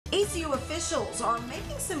WSU officials are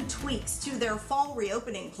making some tweaks to their fall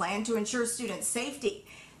reopening plan to ensure student safety.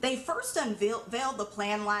 They first unveiled the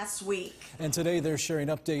plan last week. And today they're sharing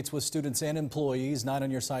updates with students and employees. 9 on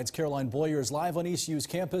your side's Caroline Bowyer is live on ECU's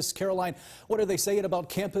campus. Caroline, what are they saying about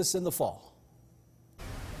campus in the fall?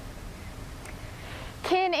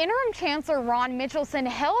 Ken, Interim Chancellor Ron Mitchelson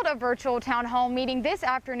held a virtual town hall meeting this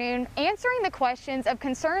afternoon answering the questions of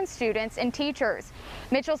concerned students and teachers.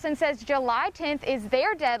 Mitchelson says July 10th is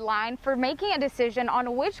their deadline for making a decision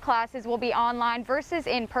on which classes will be online versus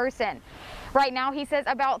in person. Right now, he says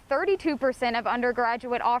about 32% of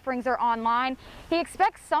undergraduate offerings are online. He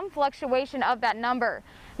expects some fluctuation of that number.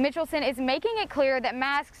 Mitchelson is making it clear that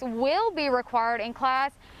masks will be required in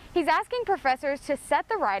class. He's asking professors to set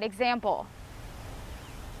the right example.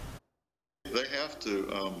 They have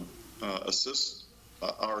to assist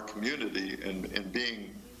our community in being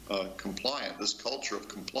compliant. This culture of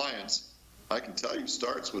compliance, I can tell you,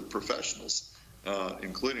 starts with professionals,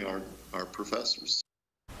 including our professors.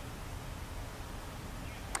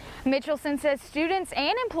 Mitchelson says students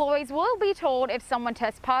and employees will be told if someone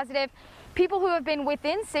tests positive. People who have been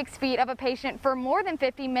within 6 feet of a patient for more than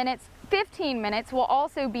 15 minutes will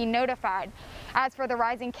also be notified. As for the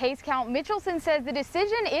rising case count, Mitchelson says the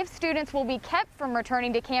decision if students will be kept from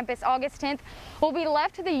returning to campus August 10th will be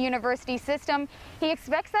left to the university system. He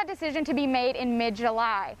expects that decision to be made in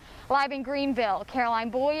mid-July. Live in Greenville,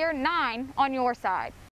 Caroline Bowyer, 9 on your side.